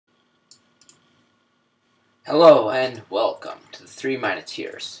Hello and welcome to the Three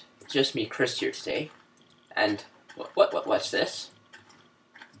Mineteers. It's just me, Chris, here today, and what's this?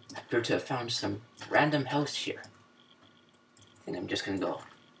 I appear to have found some random house here. I think I'm just gonna go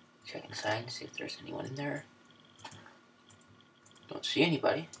check inside and see if there's anyone in there. Don't see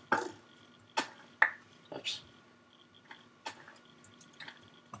anybody. Oops.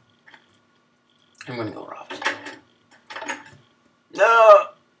 I'm gonna go rob it. No!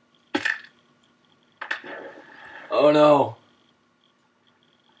 Oh no.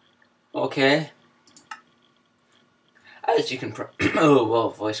 Okay. As you can oh, whoa,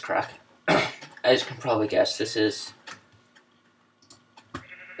 voice crack. As you can probably guess, this is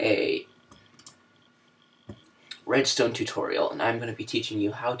a Redstone tutorial, and I'm going to be teaching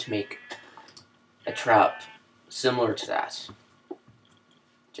you how to make a trap similar to that.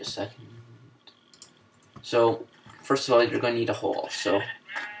 Just a second. So, first of all, you're going to need a hole. So,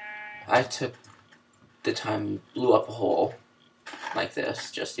 I took the time and blew up a hole like this,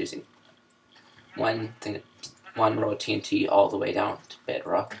 just using one row of TNT all the way down to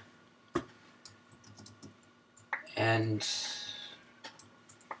bedrock. And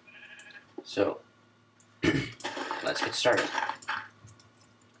so, let's get started.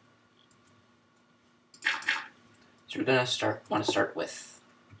 So we're gonna want to start with,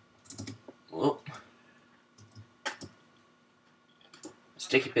 whoop, a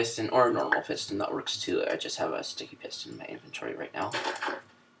sticky piston or a normal piston. That works too. I just have a sticky piston in my inventory right now.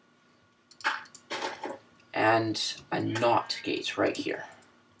 And a NOT gate right here.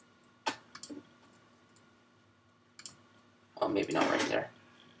 Oh, maybe not right there.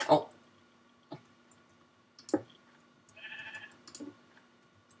 Oh.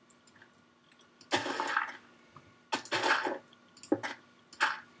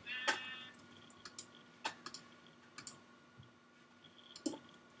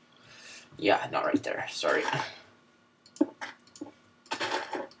 Yeah, not right there. Sorry.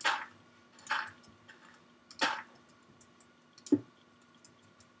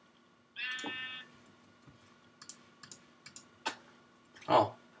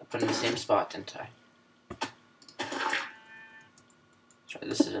 Oh, I put in the same spot, didn't I? Sorry,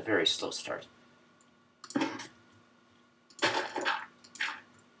 this is a very slow start.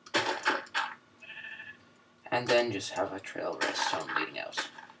 And then just have a trail of redstone leading out.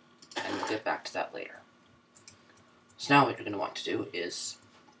 And we'll get back to that later. So now what you're going to want to do is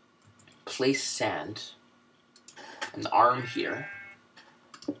place sand in the arm here.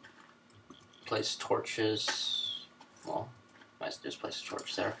 Place torches. Well, might just place a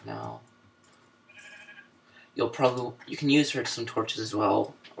torch there for now. You can use some torches as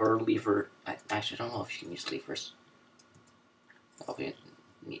well, or lever. Actually, I don't know if you can use levers. That'll be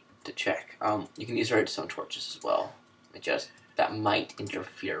neat to check. You can use redstone torches as well. That might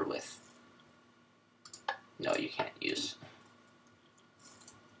interfere with. No, you can't use.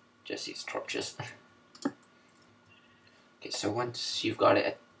 Just use torches. Okay, so once you've got it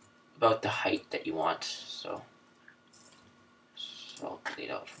at about the height that you want, so I'll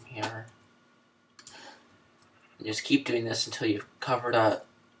lead out from here. And just keep doing this until you've covered an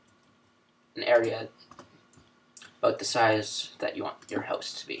area about the size that you want your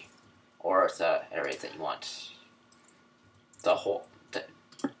house to be, or the area that you want the hole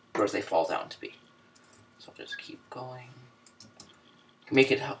where they fall down to be. So just keep going. You can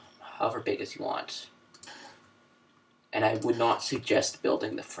make it however big as you want. And I would not suggest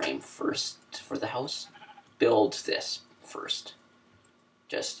building the frame first for the house. Build this first.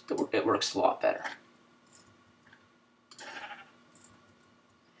 It works a lot better.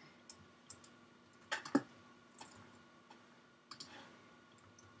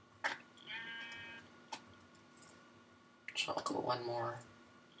 So I'll go one more.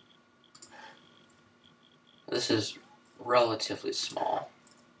 This is relatively small.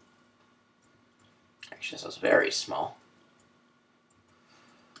 Actually, this is very small.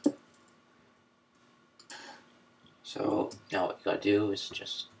 So now what you gotta do is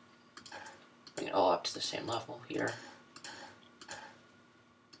just bring it all up to the same level here.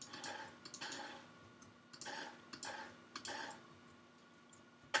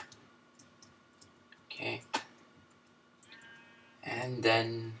 Okay. And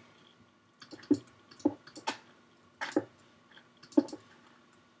then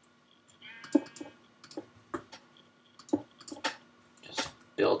just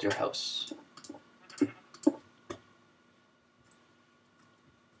build your house.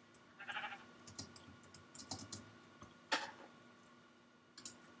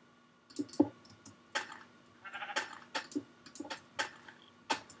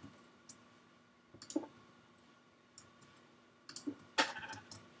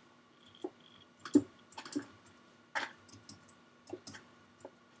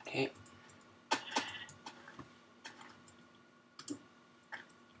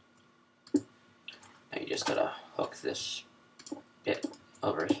 mark this bit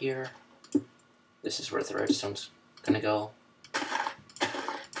over here. This is where the redstone's gonna go.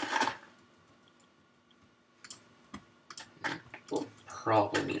 And we'll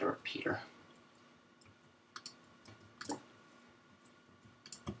probably need a repeater.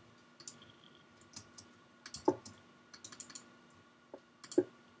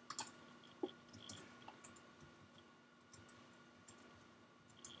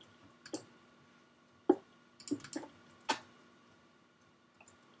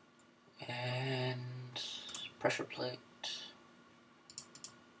 And pressure plate.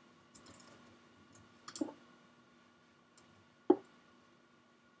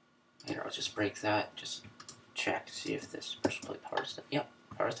 Here, I'll just break that. Just check to see if this pressure plate powers it. Yep,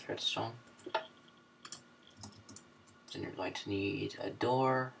 powers the redstone. Then you're going to need a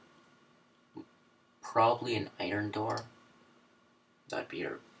door. Probably an iron door. That'd be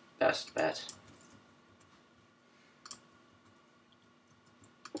your best bet.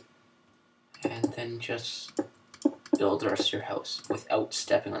 And then just build the rest of your house without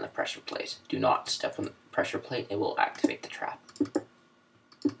stepping on the pressure plate. Do not step on the pressure plate, it will activate the trap.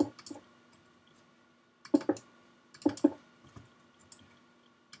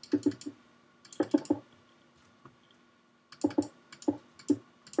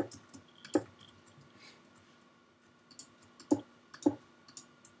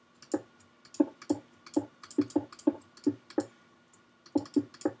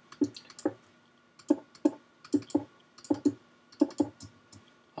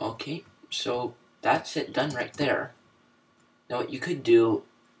 Okay, so that's it done right there. Now what you could do,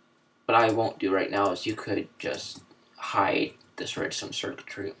 but I won't do right now, is you could just hide this redstone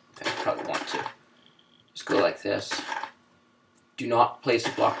circuitry. I probably want to. Just go like this. Do not place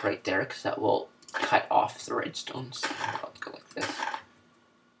a block right there because that will cut off the redstone. So I'll go like this.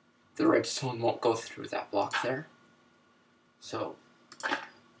 The redstone won't go through that block there. So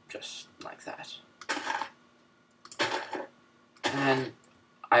just like that. And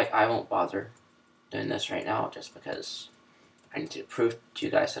I won't bother doing this right now just because I need to prove to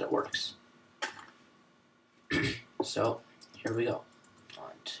you guys that it works. So here we go.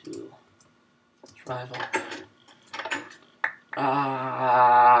 On to survival.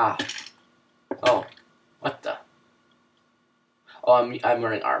 Ah! Oh, what the? Oh, I'm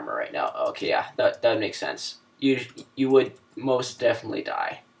wearing armor right now. Okay, yeah, that makes sense. You would most definitely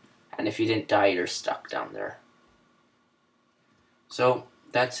die, and if you didn't die, you're stuck down there. So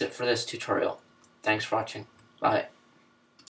that's it for this tutorial. Thanks for watching. Bye.